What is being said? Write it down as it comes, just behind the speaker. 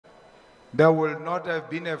there will not have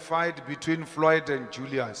been a fight between Floyd and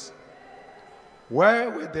Julius. Where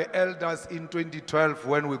were the elders in 2012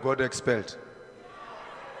 when we got expelled?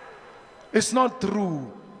 It's not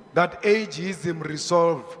true that ageism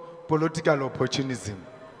resolves political opportunism.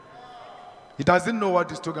 He doesn't know what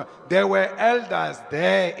he's talking about. There were elders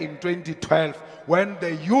there in 2012 when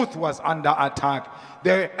the youth was under attack.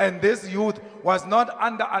 And this youth was not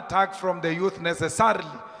under attack from the youth necessarily.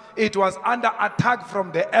 It was under attack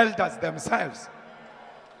from the elders themselves.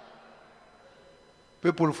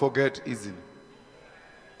 People forget easily.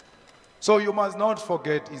 So you must not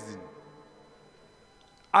forget easily.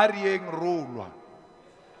 Arieng Rolwa.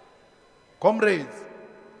 Comrades,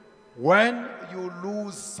 when you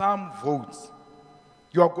lose some votes,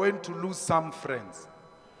 you are going to lose some friends.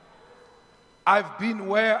 I've been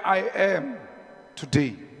where I am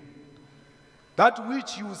today. That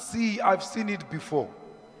which you see, I've seen it before.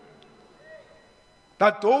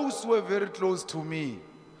 That those who were very close to me,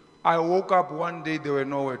 I woke up one day, they were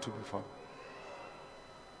nowhere to be found.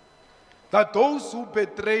 That those who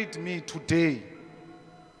betrayed me today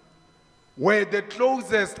were the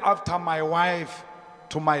closest after my wife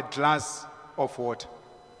to my glass of water.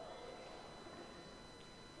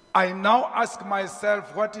 I now ask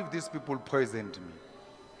myself, what if these people poisoned me?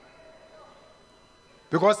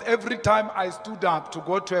 Because every time I stood up to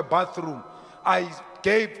go to a bathroom, I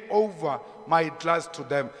gave over my glass to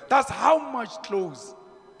them. That's how much close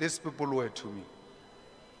these people were to me.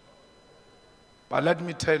 But let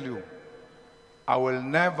me tell you, I will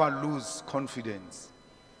never lose confidence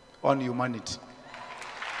on humanity.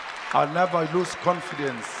 I'll never lose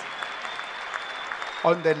confidence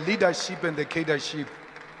on the leadership and the cadreship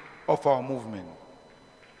of our movement.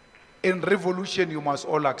 In revolution, you must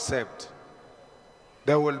all accept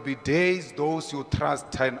there will be days those you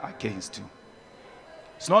trust turn against you.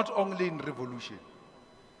 It's not only in revolution,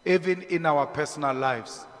 even in our personal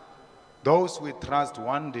lives. Those we trust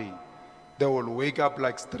one day, they will wake up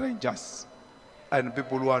like strangers and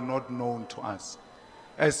people who are not known to us.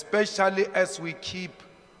 Especially as we keep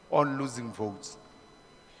on losing votes.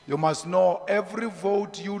 You must know every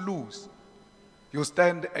vote you lose, you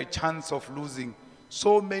stand a chance of losing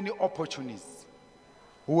so many opportunists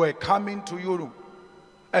who are coming to you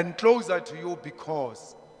and closer to you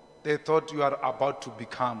because they thought you are about to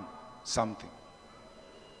become something.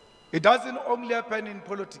 It doesn't only happen in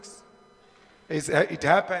politics. It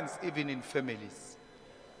happens even in families.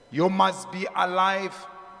 You must be alive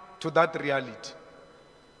to that reality.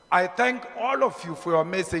 I thank all of you for your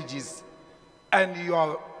messages and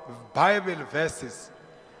your Bible verses.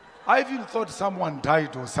 I even thought someone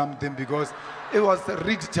died or something because it was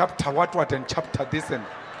read chapter what and chapter this and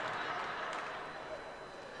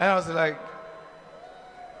I was like,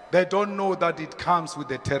 they don't know that it comes with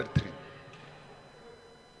the territory.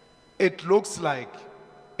 It looks like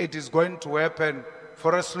it is going to happen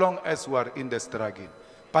for as long as we are in the struggle.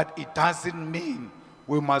 But it doesn't mean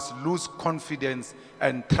we must lose confidence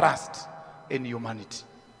and trust in humanity.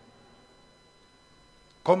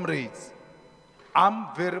 Comrades, I'm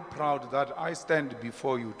very proud that I stand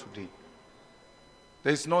before you today.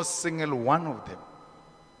 There is no single one of them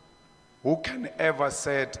who can ever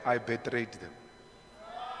say I betrayed them.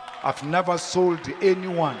 I've never sold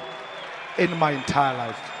anyone in my entire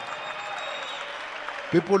life.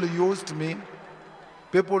 People used me.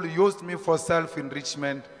 People used me for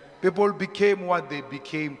self-enrichment. People became what they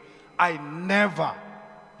became. I never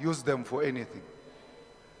used them for anything.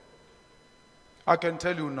 I can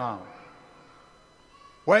tell you now,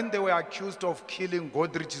 when they were accused of killing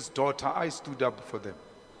Godrich's daughter, I stood up for them.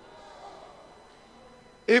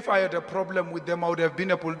 If I had a problem with them, I would have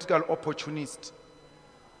been a political opportunist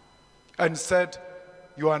and said,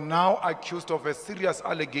 you are now accused of a serious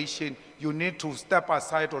allegation. You need to step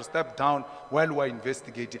aside or step down while we're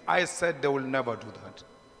investigating. I said they will never do that.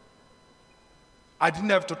 I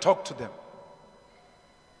didn't have to talk to them.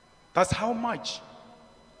 That's how much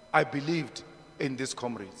I believed in these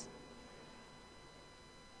comrades.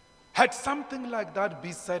 Had something like that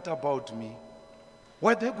be said about me,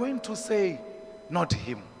 were they going to say, not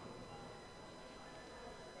him?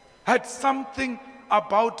 Had something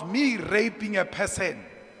about me raping a person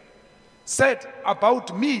said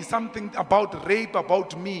about me, something about rape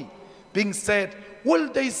about me being said, will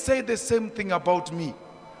they say the same thing about me?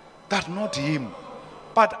 That not him.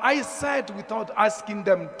 But I said without asking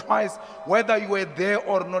them twice whether you were there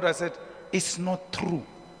or not, I said, it's not true.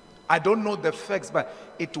 I don't know the facts, but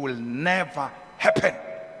it will never happen.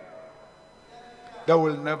 They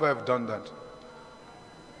will never have done that.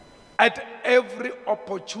 At every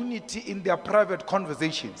opportunity in their private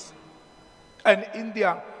conversations and in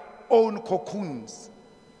their own cocoons,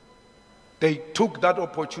 They took that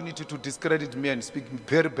opportunity to discredit me and speak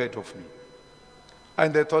very bad of me.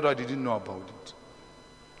 And they thought I didn't know about it.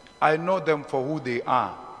 I know them for who they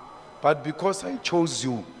are. But because I chose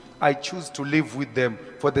you, I choose to live with them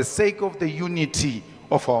for the sake of the unity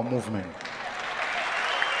of our movement.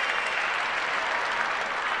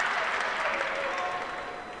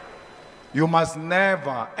 You must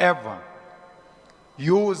never, ever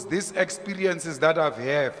use these experiences that I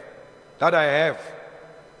have,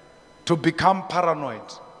 to become paranoid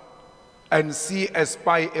and see a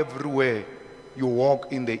spy everywhere you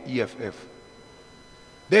walk in the EFF.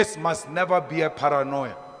 This must never be a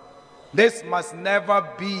paranoia. This must never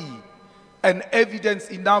be an evidence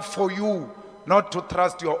enough for you not to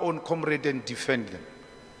trust your own comrade and defend them.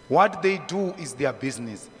 What they do is their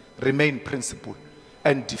business. Remain principled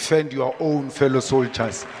and defend your own fellow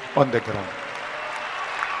soldiers on the ground.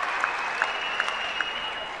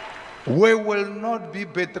 We will not be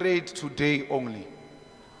betrayed today only.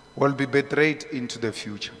 We'll be betrayed into the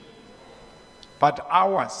future. But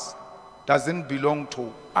ours doesn't belong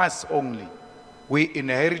to us only. We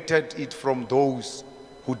inherited it from those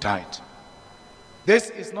who died. This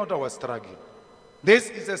is not our struggle. This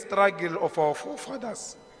is a struggle of our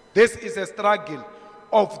forefathers. This is a struggle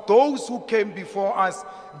of those who came before us,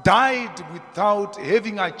 died without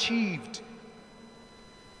having achieved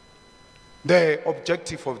the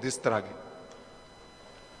objective of this struggle.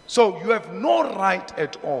 So you have no right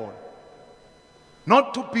at all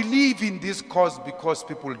not to believe in this cause because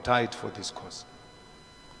people died for this cause,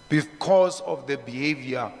 because of the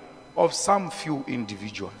behavior of some few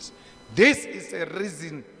individuals. This is a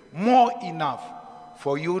reason more enough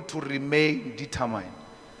for you to remain determined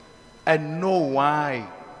and know why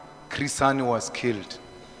Chrisani was killed.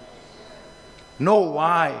 Know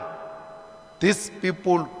why these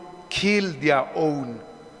people killed their own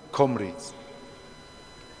comrades.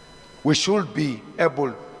 We should be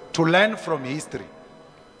able to learn from history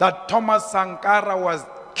that Thomas Sankara was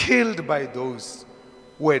killed by those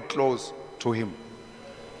who were close to him.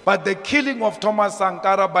 But the killing of Thomas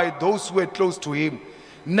Sankara by those who were close to him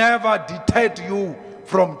never deterred you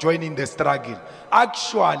from joining the struggle.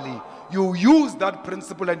 Actually, you use that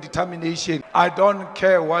principle and determination. I don't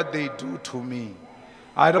care what they do to me.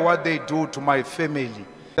 I don't know what they do to my family,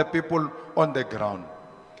 the people on the ground.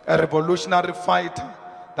 A revolutionary fighter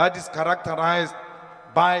that is characterized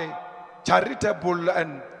by charitable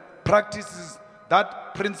and practices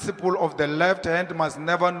that principle of the left hand must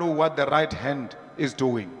never know what the right hand is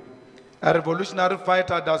doing. A revolutionary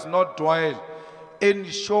fighter does not dwell in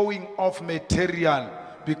showing off material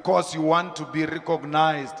because you want to be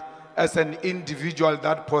recognized as an individual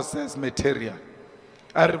that possesses material.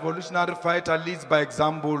 A revolutionary fighter leads by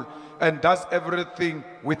example and does everything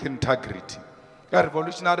with integrity. A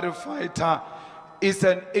revolutionary fighter is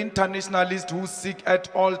an internationalist who seeks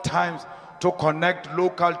at all times to connect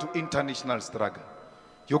local to international struggle.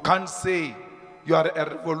 You can't say you are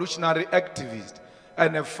a revolutionary activist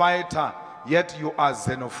and a fighter, yet you are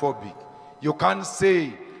xenophobic. You can't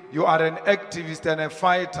say you are an activist and a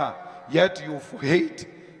fighter, yet you hate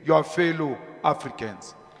your fellow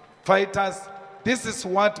Africans. Fighters, this is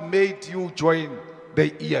what made you join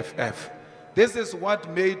the EFF. This is what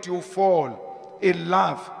made you fall in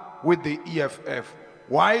love with the EFF.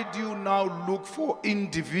 Why do you now look for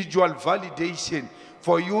individual validation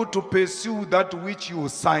for you to pursue that which you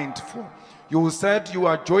signed for? You said you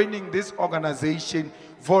are joining this organization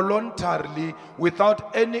voluntarily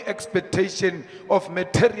without any expectation of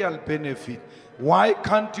material benefit. Why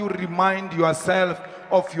can't you remind yourself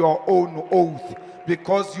of your own oath?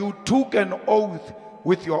 Because you took an oath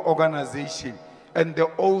with your organization and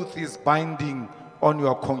the oath is binding on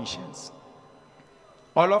your conscience.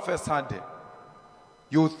 All of a sudden,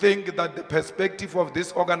 you think that the perspective of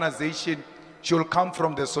this organization should come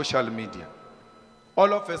from the social media.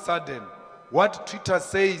 All of a sudden, what Twitter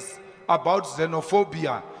says about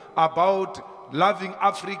xenophobia, about loving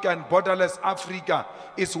Africa and borderless Africa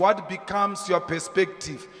is what becomes your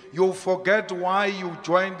perspective. You forget why you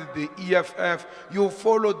joined the EFF. You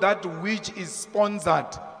follow that which is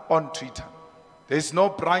sponsored on Twitter. There is no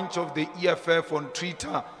branch of the EFF on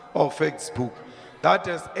Twitter or Facebook that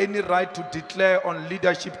has any right to declare on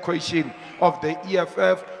leadership question of the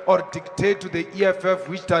EFF or dictate to the EFF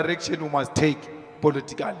which direction you must take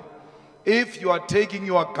politically. If you are taking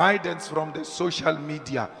your guidance from the social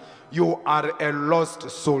media, you are a lost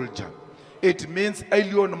soldier. It means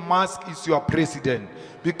Elon Musk is your president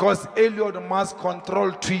because Elon Musk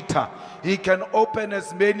controls Twitter. He can open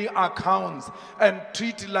as many accounts and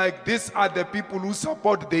tweet like these are the people who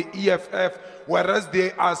support the EFF, whereas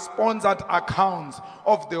they are sponsored accounts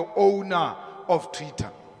of the owner of Twitter.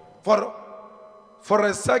 For for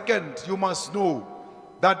a second, you must know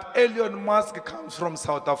that Elon Musk comes from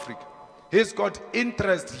South Africa. He's got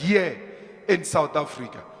interest here in South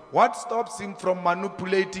Africa. What stops him from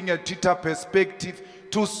manipulating a Twitter perspective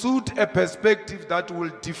to suit a perspective that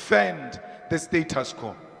will defend the status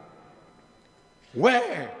quo?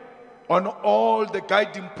 Where, on all the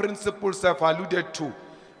guiding principles I've alluded to,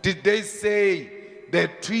 did they say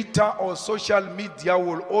that Twitter or social media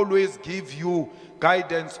will always give you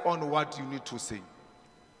guidance on what you need to say?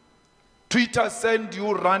 Twitter sent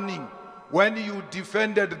you running when you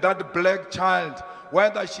defended that black child,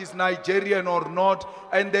 whether she's Nigerian or not,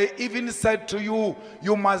 and they even said to you,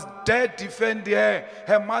 you must dare defend her.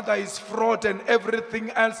 Her mother is fraud and everything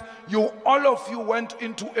else. All of you went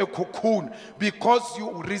into a cocoon because you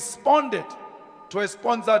responded to a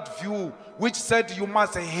sponsored view which said you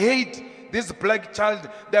must hate this black child.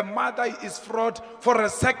 The mother is fraud. For a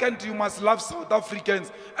second, you must love South Africans.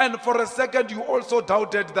 And for a second, you also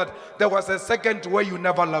doubted that there was a second where you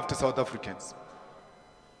never loved South Africans.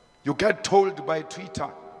 You get told by Twitter,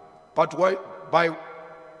 but why?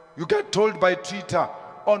 You get told by Twitter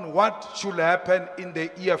on what should happen in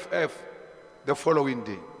the EFF the following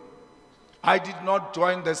day. I did not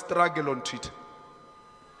join the struggle on Twitter.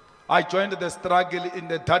 I joined the struggle in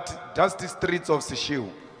the dusty streets of Seshego.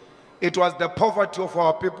 It was the poverty of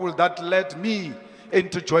our people that led me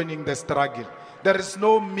into joining the struggle. There is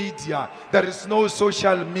no media, there is no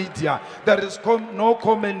social media, there is no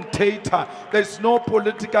commentator, there is no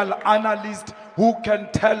political analyst who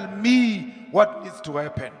can tell me what needs to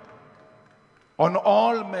happen. On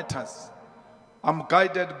all matters, I'm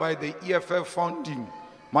guided by the EFF founding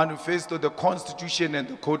manifesto, the Constitution and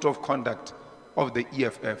the Code of Conduct of the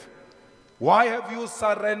EFF. Why have you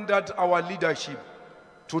surrendered our leadership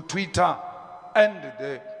to Twitter and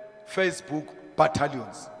the Facebook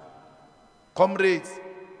battalions? Comrades,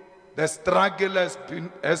 the struggle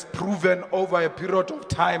has proven over a period of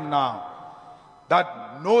time now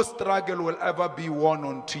that no struggle will ever be won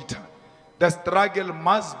on Twitter. The struggle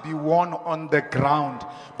must be won on the ground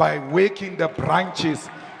by waking the branches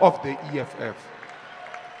of the EFF.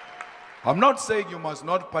 I'm not saying you must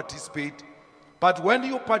not participate, but when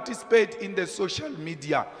you participate in the social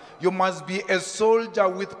media, you must be a soldier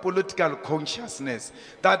with political consciousness,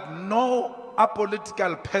 that no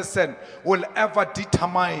apolitical person will ever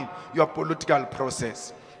determine your political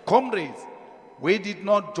process. Comrades, we did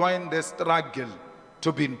not join the struggle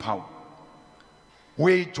to be in power.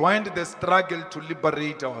 We joined the struggle to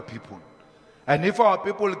liberate our people. And if our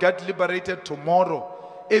people get liberated tomorrow,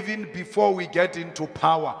 even before we get into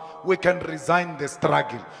power, we can resign the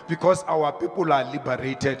struggle because our people are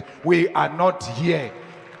liberated. We are not here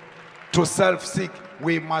to self-seek.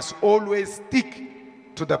 We must always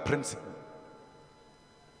stick to the principle.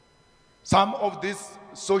 Some of these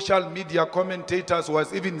social media commentators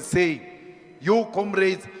was even saying, you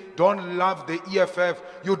comrades don't love the EFF.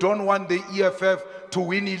 You don't want the EFF to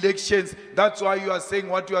win elections. That's why you are saying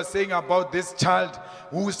what you are saying about this child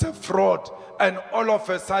who's a fraud. And all of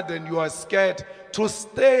a sudden you are scared to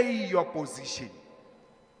stay your position.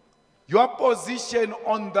 Your position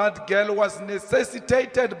on that girl was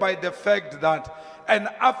necessitated by the fact that an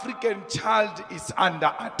African child is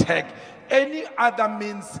under attack. Any other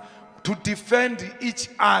means to defend each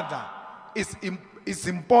other is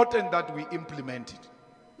important that we implement it.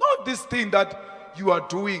 Not this thing that you are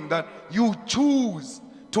doing, that you choose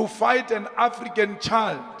to fight an African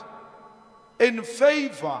child in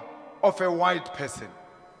favor of a white person.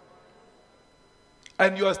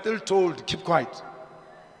 And you are still told, keep quiet.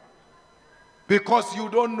 Because you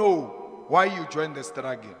don't know why you joined the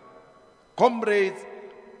struggle. Comrades,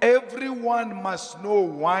 everyone must know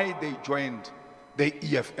why they joined the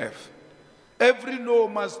EFF.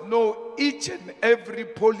 Everyone must know each and every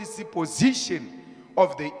policy position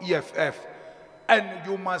of the EFF. And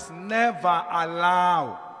you must never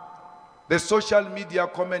allow the social media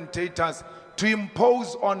commentators to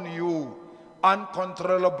impose on you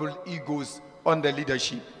uncontrollable egos on the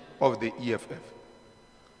leadership of the EFF.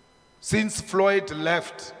 Since Floyd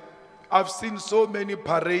left, I've seen so many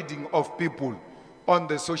parading of people on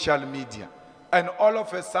the social media. And all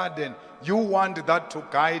of a sudden, you want that to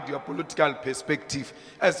guide your political perspective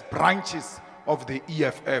as branches of the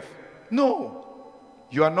EFF. No,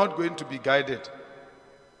 you are not going to be guided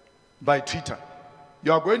by Twitter.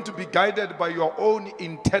 You are going to be guided by your own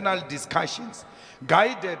internal discussions,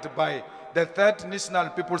 guided by the Third National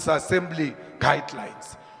People's Assembly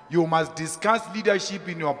guidelines. You must discuss leadership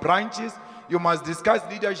in your branches. You must discuss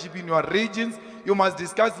leadership in your regions. You must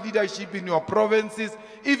discuss leadership in your provinces.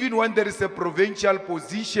 Even when there is a provincial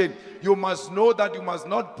position, you must know that you must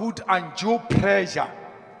not put undue pressure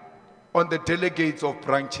on the delegates of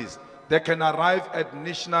branches. They can arrive at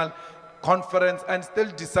national conference and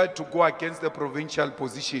still decide to go against the provincial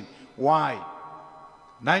position. Why?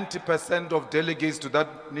 90% of delegates to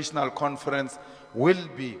that national conference will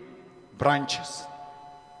be branches.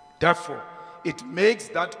 Therefore, it makes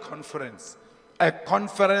that conference a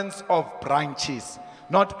conference of branches,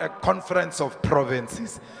 not a conference of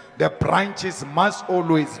provinces. The branches must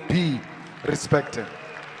always be respected.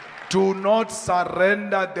 Do not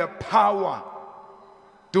surrender the power.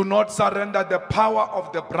 Do not surrender the power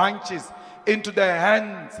of the branches into the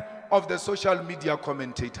hands of the social media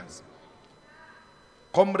commentators.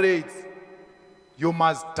 Comrades, you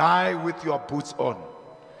must die with your boots on.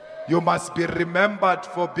 You must be remembered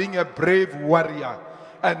for being a brave warrior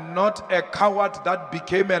and not a coward that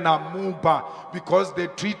became an amoeba because the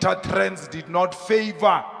Twitter trends did not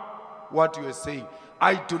favor what you are saying.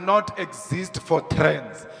 I do not exist for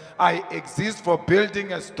trends. I exist for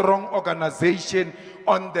building a strong organization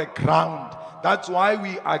on the ground. That's why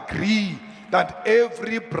we agree that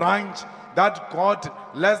every branch that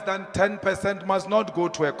got less than 10% must not go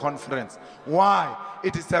to a conference. Why?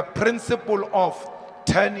 It is a principle of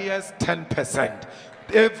 10 years, 10%.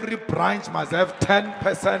 Every branch must have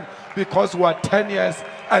 10% because we are 10 years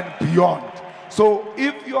and beyond. So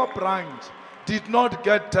if your branch did not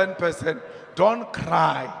get 10%, don't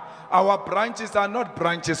cry. Our branches are not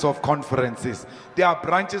branches of conferences. They are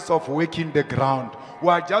branches of working the ground. We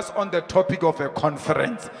are just on the topic of a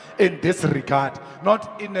conference in this regard,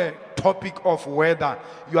 not in a topic of whether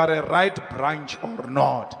you are a right branch or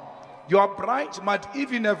not. Your branch might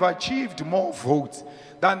even have achieved more votes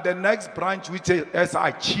than the next branch which has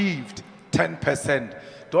achieved 10%.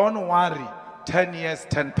 Don't worry, 10 years,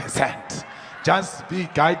 10%. Just be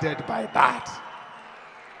guided by that.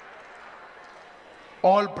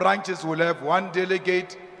 All branches will have one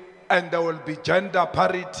delegate and there will be gender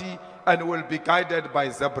parity and will be guided by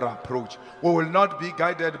zebra approach. We will not be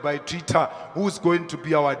guided by Twitter, who's going to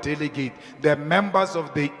be our delegate. The members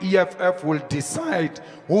of the EFF will decide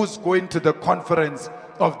who's going to the conference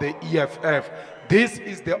of the EFF. This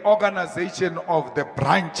is the organization of the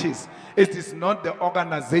branches. It is not the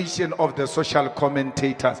organization of the social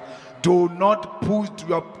commentators. Do not put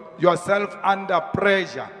yourself under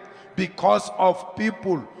pressure because of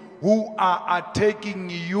people who are attacking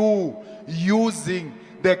you using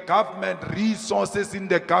the government resources in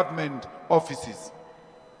the government offices.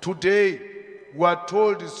 Today, we are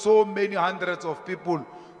told so many hundreds of people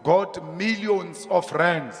got millions of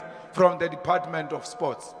rands from the Department of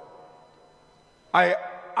Sports. I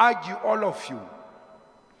urge all of you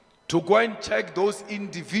to go and check those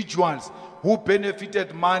individuals who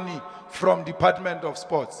benefited money from Department of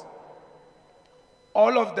Sports.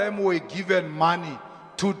 All of them were given money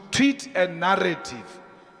to tweet a narrative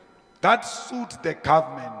that suits the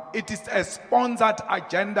government. It is a sponsored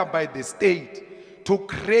agenda by the state to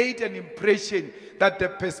create an impression that the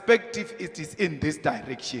perspective is in this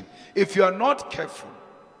direction. If you are not careful,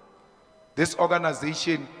 this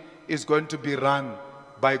organization is going to be run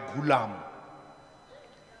by Gulam.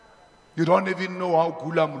 You don't even know how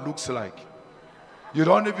Gulam looks like. You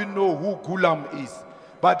don't even know who Gulam is.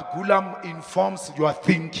 But Gulam informs your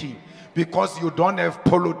thinking because you don't have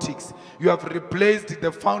politics. You have replaced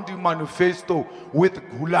the founding manifesto with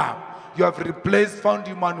Gulam. You have replaced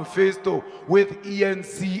founding manifesto with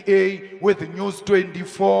ENCA, with News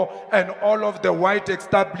 24, and all of the white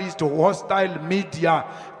established hostile media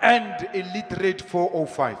and illiterate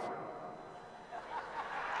 405.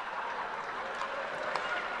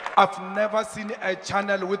 I've never seen a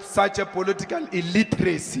channel with such a political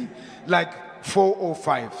illiteracy like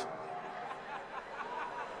 405.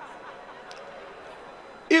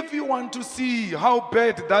 If you want to see how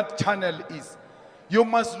bad that channel is, you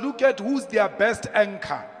must look at who's their best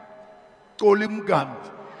anchor.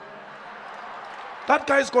 That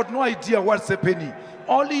guy's got no idea what's happening.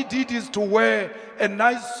 All he did is to wear a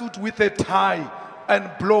nice suit with a tie and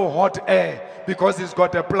blow hot air because he's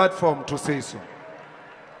got a platform to say so.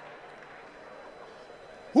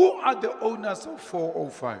 Who are the owners of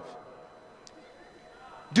 405?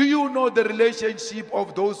 Do you know the relationship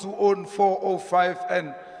of those who own 405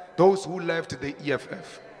 and those who left the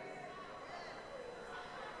EFF?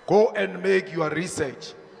 Go and make your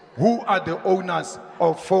research. Who are the owners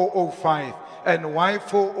of 405 and why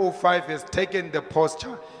 405 has taken the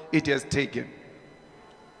posture it has taken?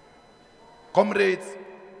 Comrades,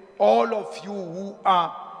 all of you who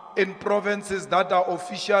are in provinces that are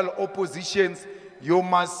official oppositions, you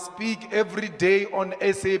must speak every day on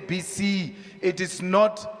SABC. It is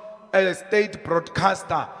not a state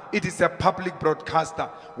broadcaster. It is a public broadcaster.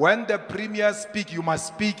 When the premier speaks, you must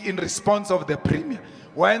speak in response of the premier.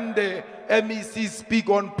 When the MECs speak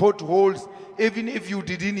on potholes, even if you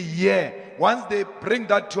didn't hear, once they bring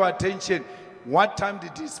that to attention, what time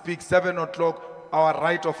did he speak? 7 o'clock, our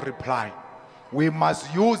right of reply. We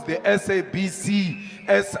must use the SABC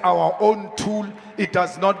as our own tool. It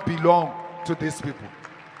does not belong to these people.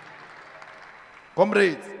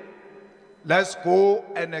 Comrades, let's go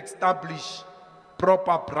and establish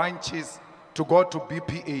proper branches to go to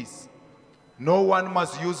BPAs. No one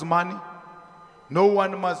must use money. No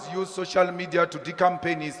one must use social media to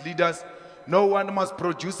decampaign his leaders. No one must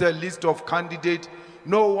produce a list of candidates.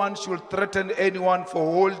 No one should threaten anyone for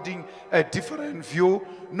holding a different view.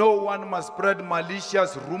 No one must spread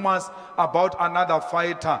malicious rumors about another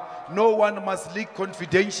fighter. No one must leak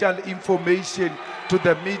confidential information to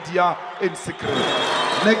the media in secret.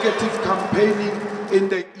 Negative campaigning in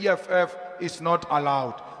the EFF is not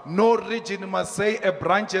allowed. No region must say a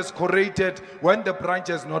branch is curated when the branch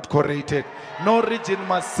is not curated. No region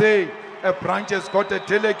must say a branch has got a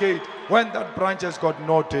delegate when that branch has got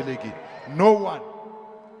no delegate. No one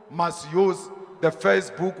must use the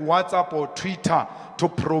Facebook, WhatsApp, or Twitter to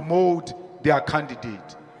promote their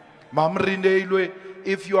candidate. Mamrinelwe,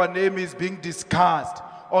 if your name is being discussed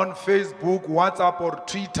on Facebook, WhatsApp, or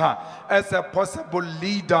Twitter as a possible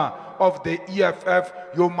leader of the EFF,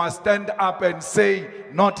 you must stand up and say,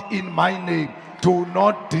 not in my name. Do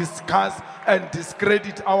not discuss and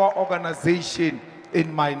discredit our organization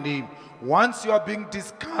in my name. Once you are being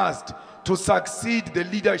discussed to succeed the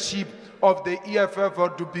leadership of the EFF or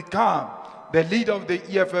to become the leader of the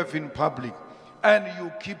EFF in public, and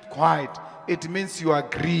you keep quiet, it means you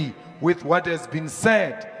agree with what has been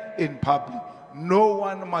said in public. No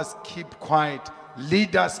one must keep quiet.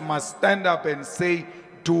 Leaders must stand up and say,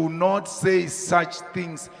 do not say such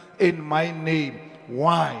things in my name.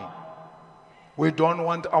 Why? We don't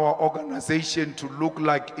want our organization to look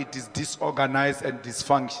like it is disorganized and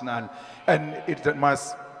dysfunctional, and it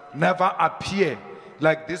must never appear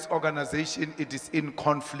like this organization, it is in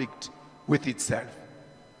conflict with itself.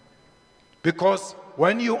 Because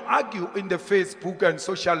when you argue in the Facebook and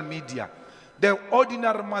social media, the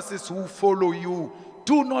ordinary masses who follow you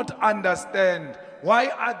do not understand why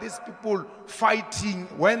are these people fighting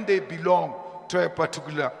when they belong to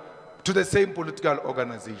to the same political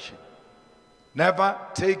organization. Never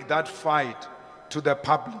take that fight to the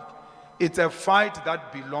public. It's a fight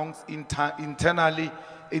that belongs internally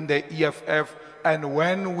in the EFF, and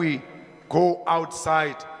when we go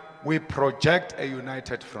outside, we project a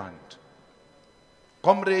united front.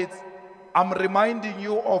 Comrades, I'm reminding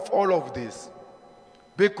you of all of this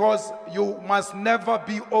because you must never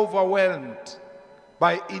be overwhelmed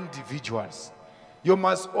by individuals. You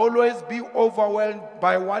must always be overwhelmed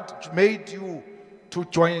by what made you to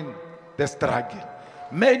join the struggle.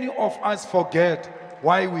 Many of us forget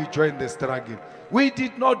why we joined the struggle. We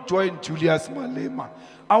did not join Julius Malema.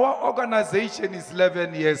 Our organization is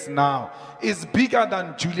 11 years now. It's bigger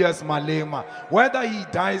than Julius Malema. Whether he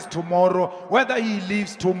dies tomorrow, whether he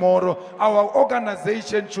lives tomorrow, our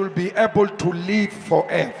organization should be able to live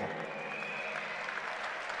forever.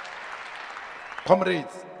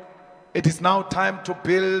 Comrades, it is now time to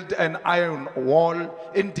build an iron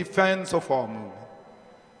wall in defense of our movement,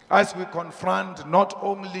 as we confront not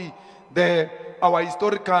only our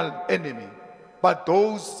historical enemy, but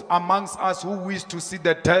those amongst us who wish to see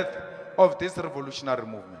the death of this revolutionary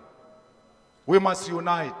movement. We must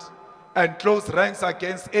unite and close ranks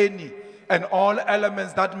against any and all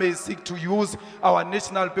elements that may seek to use our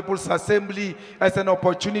National People's Assembly as an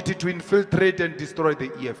opportunity to infiltrate and destroy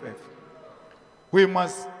the EFF. We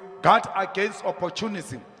must guard against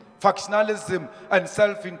opportunism, factionalism, and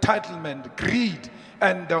self-entitlement, greed,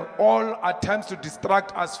 and all attempts to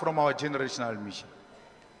distract us from our generational mission.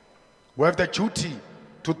 We have the duty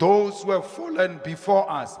to those who have fallen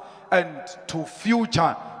before us and to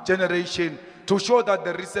future generations to show that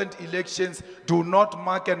the recent elections do not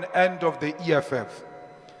mark an end of the EFF.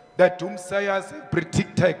 The doomsayers have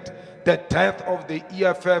predicted the death of the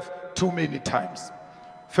EFF too many times.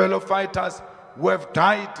 Fellow fighters, we have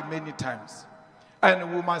died many times,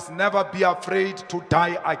 and we must never be afraid to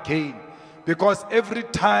die again, because every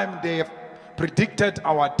time they have predicted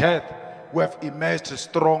our death, we have emerged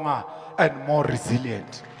stronger and more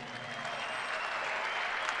resilient.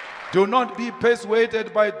 Do not be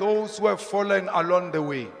persuaded by those who have fallen along the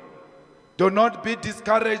way. Do not be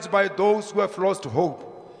discouraged by those who have lost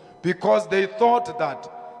hope because they thought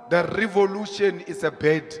that the revolution is a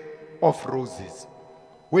bed of roses.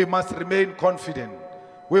 We must remain confident.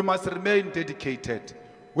 We must remain dedicated.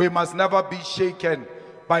 We must never be shaken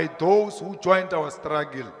by those who joined our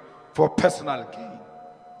struggle for personal gain.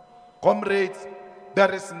 Comrades,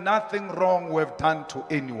 there is nothing wrong we've done to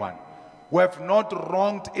anyone. We have not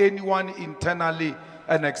wronged anyone internally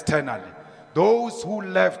and externally. Those who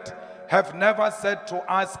left have never said to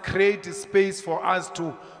us, create a space for us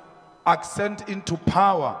to ascend into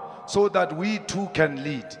power so that we too can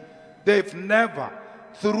lead. They've never,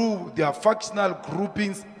 through their factional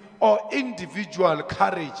groupings or individual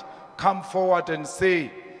courage, come forward and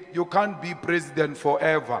say, you can't be president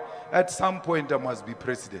forever. At some point, there must be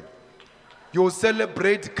president. You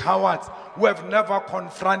celebrate cowards who have never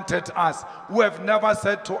confronted us, who have never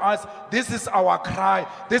said to us, this is our cry,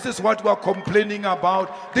 this is what we are complaining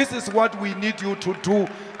about, this is what we need you to do.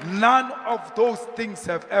 None of those things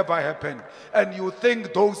have ever happened. And you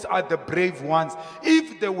think those are the brave ones.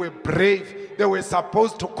 If they were brave, they were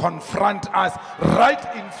supposed to confront us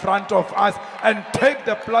right in front of us and take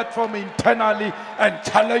the platform internally and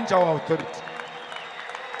challenge our authority.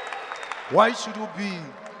 Why should you be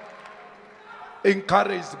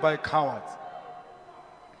encouraged by cowards?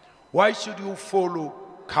 Why should you follow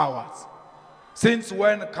cowards? Since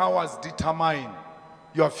when cowards determine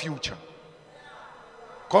your future?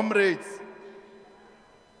 Comrades,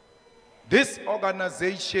 this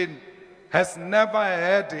organization has never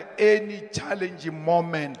had any challenging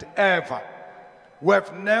moment ever. We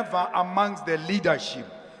have never amongst the leadership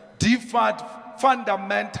differed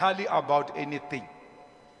fundamentally about anything.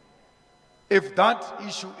 If that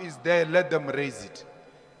issue is there, let them raise it.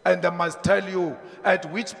 And they must tell you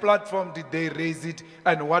at which platform did they raise it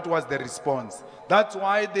and what was the response. That's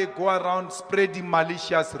why they go around spreading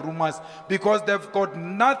malicious rumors, because they've got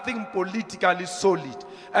nothing politically solid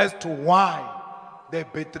as to why they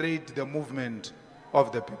betrayed the movement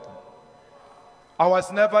of the people. I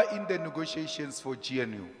was never in the negotiations for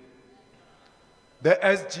GNU. The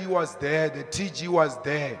SG was there, the TG was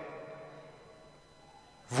there.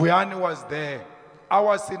 Vuyani was there. I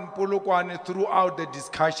was in Polokwane throughout the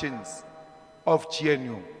discussions of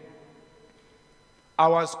GNU. I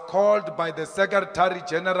was called by the Secretary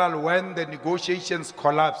General when the negotiations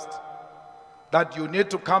collapsed that you need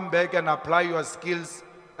to come back and apply your skills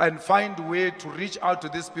and find a way to reach out to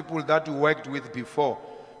these people that you worked with before,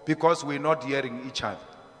 because we're not hearing each other.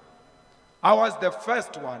 I was the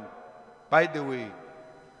first one, by the way,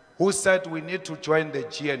 who said we need to join the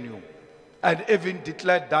GNU, and even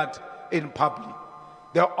declared that in public.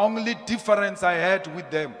 The only difference I had with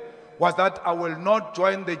them was that I will not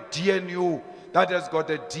join the GNU that has got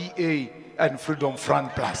a DA and Freedom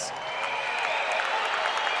Front Plus.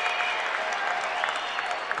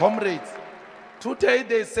 Comrades, today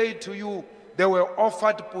they say to you they were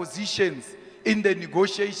offered positions in the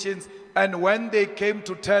negotiations, and when they came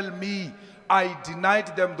to tell me, I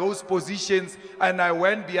denied them those positions and I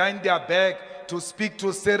went behind their back to speak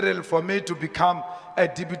to Cyril for me to become a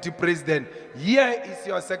deputy president. Here is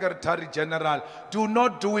your Secretary General. Do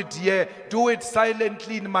not do it here. Do it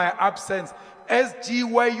silently in my absence. SG,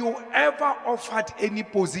 were you ever offered any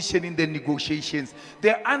position in the negotiations?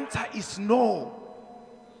 The answer is no.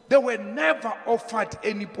 They were never offered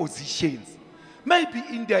any positions. Maybe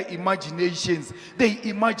in their imaginations, they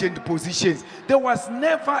imagined positions. There was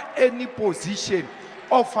never any position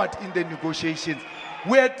offered in the negotiations.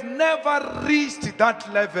 We had never reached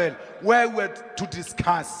that level where we had to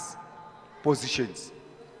discuss positions.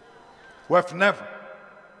 We have never.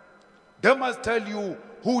 They must tell you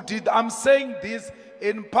who did. I'm saying this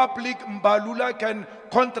in public. Mbalula can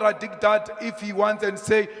contradict that if he wants and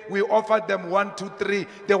say we offered them 1, 2, 3.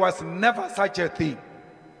 There was never such a thing.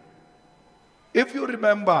 If you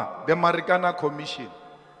remember the Marikana Commission,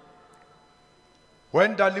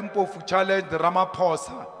 when Dalimpofu challenged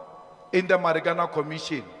Ramaphosa in the Marikana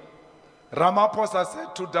Commission, Ramaphosa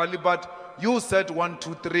said to Dalibat, you said 1,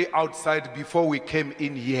 2, 3 outside before we came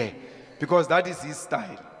in here, because that is his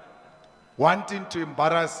style, wanting to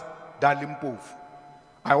embarrass Dalimpofu.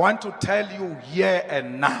 I want to tell you here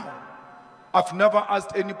and now, I've never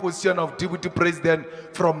asked any position of deputy president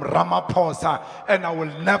from Ramaphosa, and I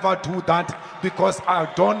will never do that because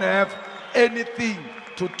I don't have anything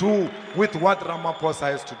to do with what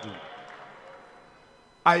Ramaphosa has to do.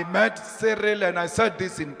 I met Cyril and I said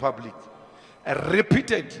this in public,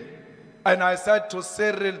 repeatedly, and I said to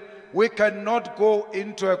Cyril, we cannot go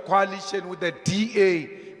into a coalition with the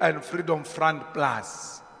DA and Freedom Front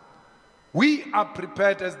Plus. We are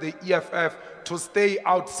prepared as the EFF to stay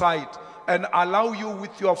outside and allow you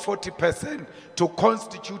with your 40% to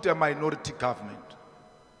constitute a minority government.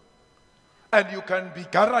 And you can be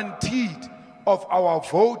guaranteed of our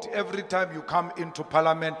vote every time you come into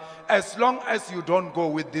parliament, as long as you don't go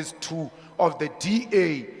with these two of the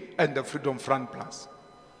DA and the Freedom Front Plus.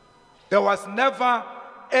 There was never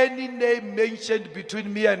any name mentioned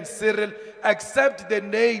between me and Cyril except the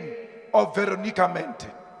name of Veronica Mente.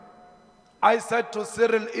 I said to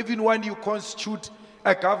Cyril, even when you constitute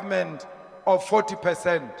a government of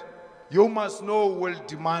 40%, you must know will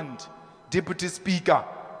demand Deputy Speaker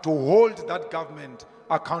to hold that government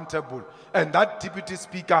accountable. And that Deputy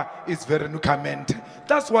Speaker is Veronica Mente.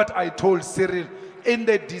 That's what I told Cyril in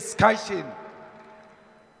the discussion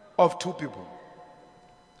of two people.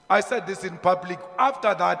 I said this in public.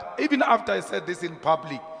 After that, even after I said this in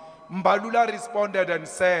public, Mbalula responded and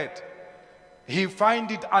said he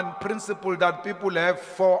finds it unprincipled that people have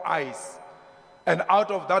 4 eyes. And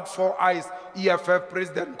out of that 4 eyes, EFF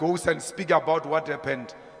president goes and speaks about what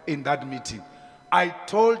happened in that meeting. I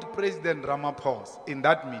told President Ramaphosa in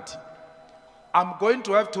that meeting, I'm going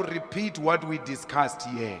to have to repeat what we discussed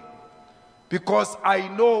here. Because I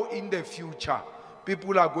know in the future,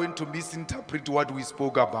 people are going to misinterpret what we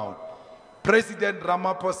spoke about. President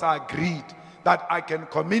Ramaphosa agreed that I can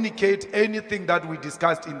communicate anything that we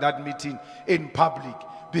discussed in that meeting in public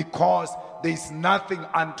because there is nothing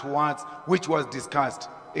untoward which was discussed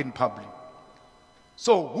in public.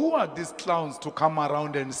 So who are these clowns to come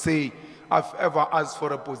around and say, I've ever asked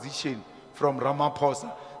for a position from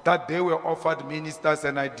Ramaphosa, that they were offered ministers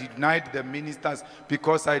and I denied the ministers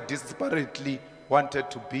because I desperately wanted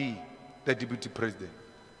to be the deputy president?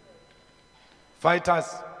 Fighters,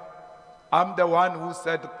 I'm the one who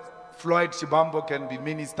said Floyd Shibambo can be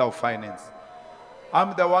Minister of Finance.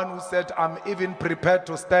 I'm the one who said I'm even prepared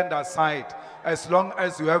to stand aside as long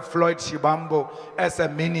as you have Floyd Shibambo as a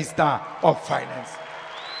Minister of Finance.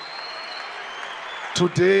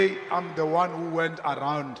 Today, I'm the one who went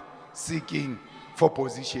around seeking for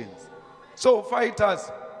positions. So fighters,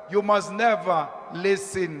 you must never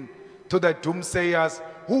listen to the doomsayers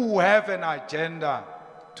who have an agenda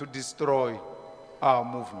to destroy our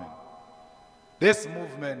movement. This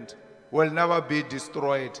movement will never be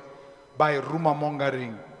destroyed by rumor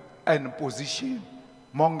mongering and position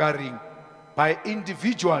mongering by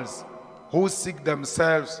individuals who seek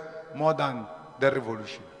themselves more than the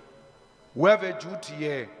revolution. We have a duty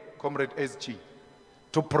here, Comrade SG,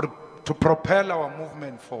 to propel our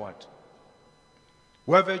movement forward.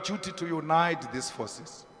 We have a duty to unite these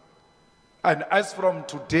forces. And as from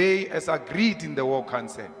today, as agreed in the War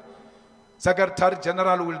Council, Secretary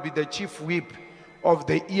General will be the chief whip of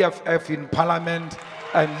the EFF in Parliament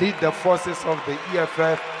and lead the forces of the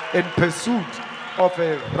EFF in pursuit of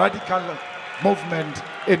a radical movement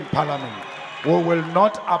in Parliament. We will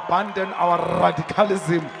not abandon our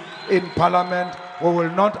radicalism in Parliament. We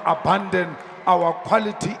will not abandon our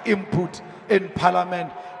quality input in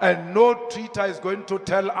Parliament. And no treater is going to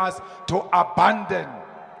tell us to abandon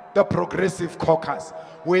the Progressive Caucus.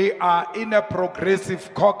 We are in a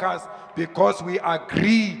Progressive Caucus because we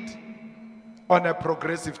agreed on a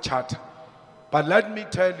progressive charter. But let me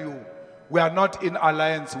tell you, we are not in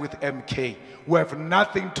alliance with MK. We have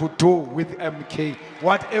nothing to do with MK.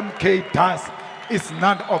 What MK does is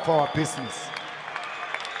none of our business.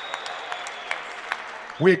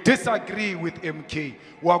 We disagree with MK.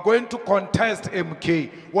 We are going to contest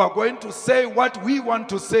MK. We are going to say what we want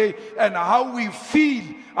to say and how we feel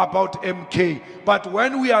about MK. But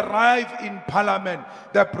when we arrive in Parliament,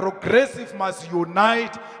 the progressive must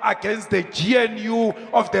unite against the GNU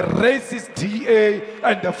of the racist DA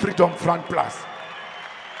and the Freedom Front Plus.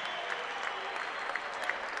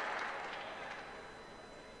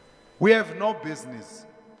 We have no business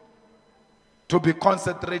to be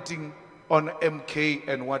concentrating on MK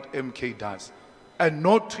and what MK does. And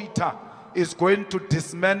no treater is going to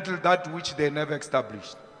dismantle that which they never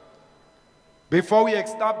established. Before we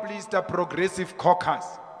established a Progressive Caucus,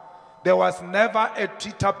 there was never a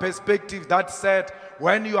treater perspective that said,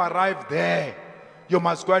 when you arrive there, you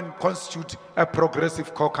must go and constitute a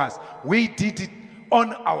Progressive Caucus. We did it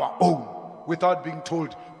on our own, without being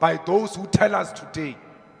told by those who tell us today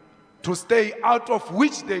to stay out of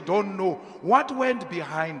which they don't know what went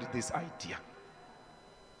behind this idea.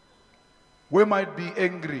 We might be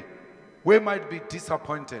angry, we might be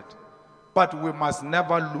disappointed, but we must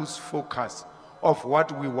never lose focus of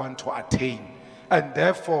what we want to attain. And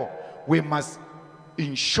therefore, we must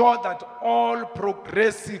ensure that all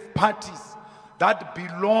progressive parties that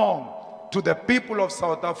belong to the people of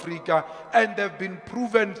South Africa and have been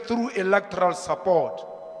proven through electoral support,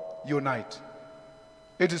 unite.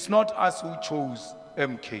 It is not us who chose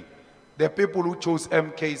MK. The people who chose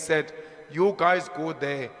MK said, you guys go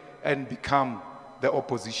there and become the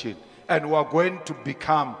opposition. And we are going to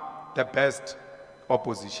become the best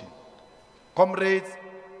opposition. Comrades,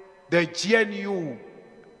 the GNU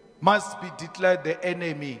must be declared the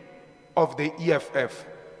enemy of the EFF.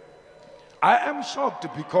 I am shocked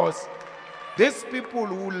because these people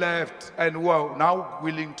who left and who are now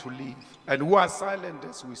willing to leave and who are silent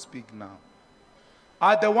as we speak now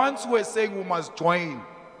are the ones who are saying we must join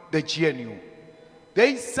the GNU.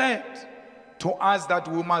 They said to us that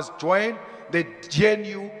we must join the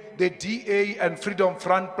GNU, the DA and Freedom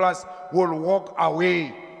Front Plus will walk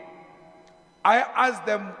away. I asked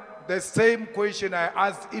them the same question I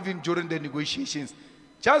asked even during the negotiations.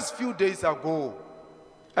 Just a few days ago,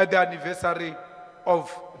 at the anniversary of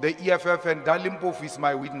the EFF, and Dalimpof is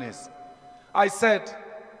my witness. I said,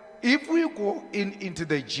 if we go into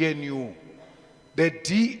the GNU, the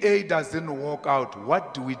DA doesn't walk out,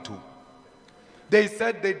 what do we do? They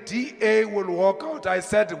said the DA will walk out. I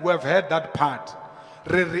said, we have heard that part.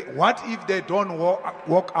 What if they don't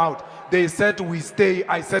walk out? They said, we stay.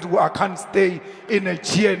 I said, well, I can't stay in a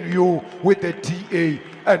GNU with the DA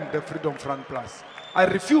and the Freedom Front Plus. I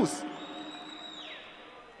refuse.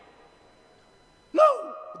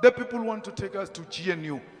 No, the people want to take us to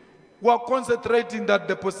GNU. We are concentrating that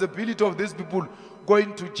the possibility of these people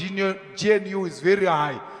going to GNU is very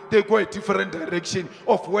high. They go a different direction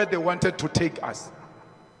of where they wanted to take us.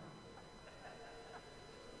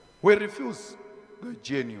 We refuse the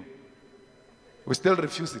GNU. We still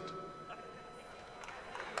refuse it.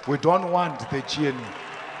 We don't want the GNU.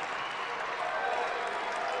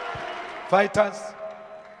 Fighters,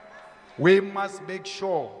 we must make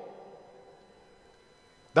sure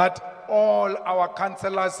that all our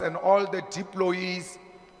councillors and all the deployees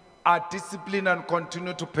are disciplined and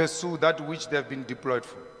continue to pursue that which they have been deployed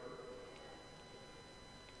for.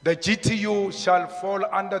 The GTU shall fall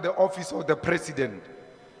under the office of the president,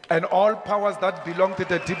 and all powers that belong to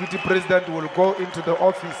the deputy president will go into the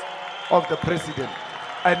office of the president.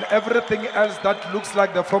 And everything else that looks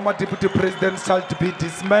like the former deputy president shall be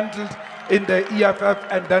dismantled in the EFF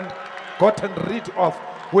and then gotten rid of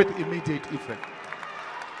with immediate effect.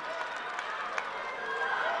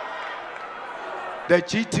 The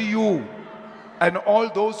GTU and all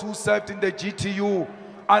those who served in the GTU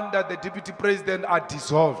under the deputy president are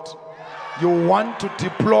dissolved. You want to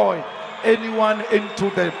deploy anyone into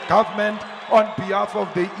the government on behalf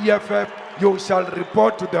of the EFF, you shall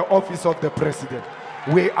report to the office of the president.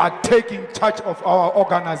 We are taking charge of our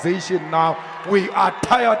organization now. We are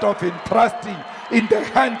tired of entrusting in the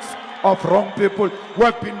hands of wrong people. We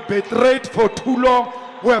have been betrayed for too long.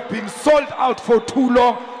 We have been sold out for too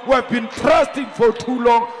long. We have been trusting for too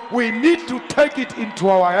long. We need to take it into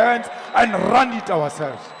our hands and run it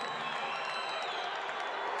ourselves.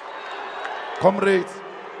 Comrades,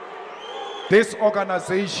 this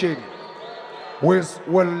organization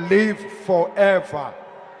will live forever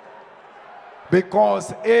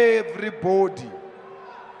because everybody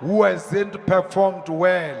who hasn't performed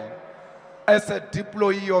well as a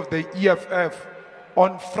deployee of the EFF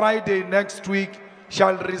on Friday next week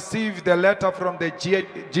shall receive the letter from the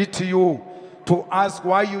GTU to ask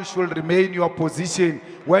why you should remain in your position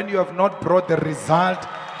when you have not brought the result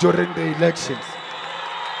during the elections.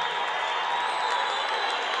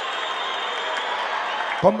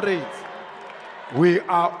 Comrades, we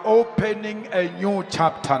are opening a new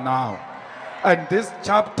chapter now, and this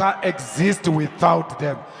chapter exists without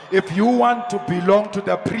them. If you want to belong to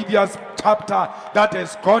the previous chapter that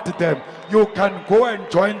has got them, you can go and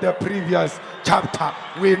join the previous chapter.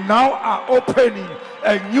 We now are opening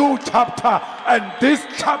a new chapter, and this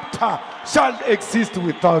chapter shall exist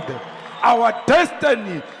without them. Our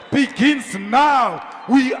destiny begins now.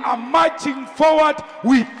 We are marching forward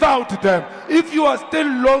without them. If you are still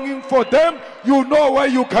longing for them, you know where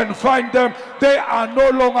you can find them. They are no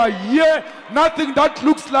longer here. Nothing that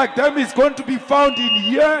looks like them is going to be found in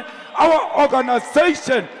here. Our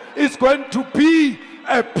organization is going to be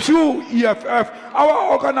a pure EFF.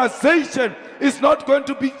 Our organization is not going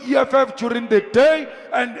to be EFF during the day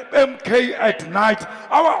and MK at night.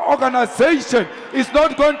 Our organization is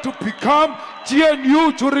not going to become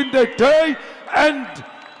GNU during the day and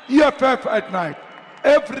EFF at night.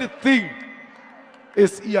 Everything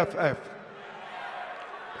is EFF.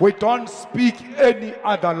 We don't speak any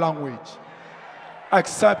other language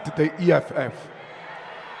except the EFF.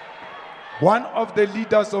 One of the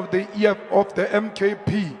leaders of the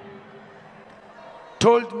MKP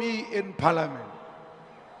told me in Parliament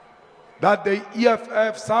that the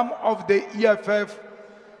EFF, some of the EFF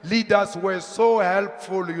leaders were so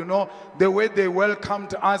helpful, you know, the way they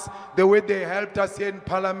welcomed us, the way they helped us here in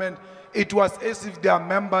Parliament. It was as if they are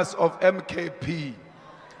members of MKP.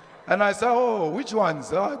 And I said, oh, which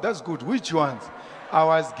ones? Oh, that's good. Which ones? I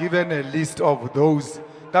was given a list of those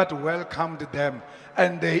that welcomed them.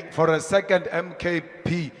 And they, for a second,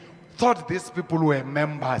 MKP thought these people were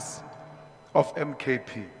members of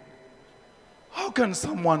MKP. How can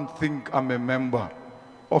someone think I'm a member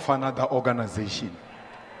of another organization?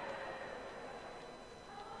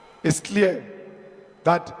 It's clear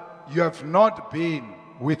that you have not been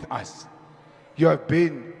with us. You have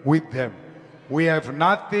been with them. We have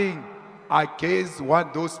nothing against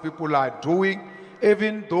what those people are doing.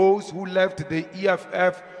 Even those who left the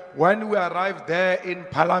EFF, when we arrive there in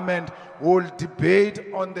Parliament, we'll debate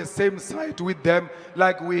on the same side with them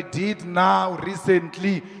like we did now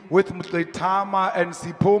recently with Mutletama and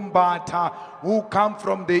Sipombata, who come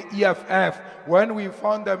from the EFF. When we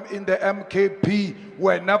found them in the MKP,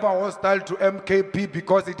 we're never hostile to MKP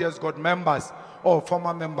because it has got members or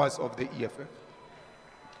former members of the EFF.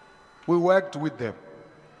 We worked with them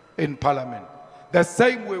in Parliament. The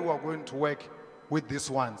same way we're going to work with these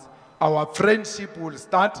ones. Our friendship will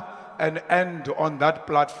start and end on that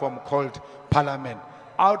platform called Parliament.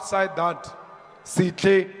 Outside that,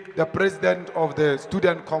 Sitle, the president of the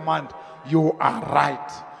Student Command, you are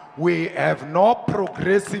right. We have no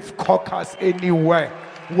progressive caucus anywhere.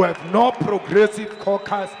 We have no progressive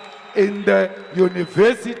caucus in the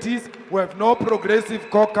universities. We have no progressive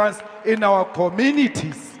caucus in our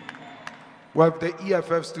communities. We have the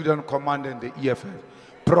EFF Student Command and the EFF.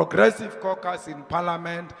 Progressive caucus in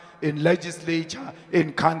Parliament, in legislature,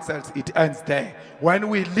 in councils, it ends there. When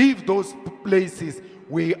we leave those places,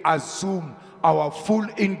 we assume our full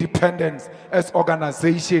independence as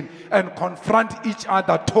organization and confront each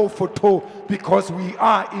other toe for toe because we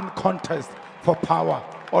are in contest for power,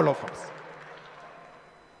 all of us.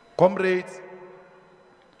 Comrades,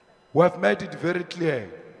 we have made it very clear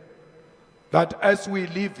that as we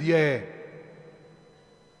live here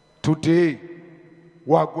today,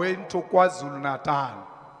 we are going to KwaZulu-Natal.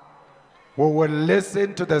 We will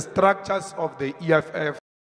listen to the structures of the EFF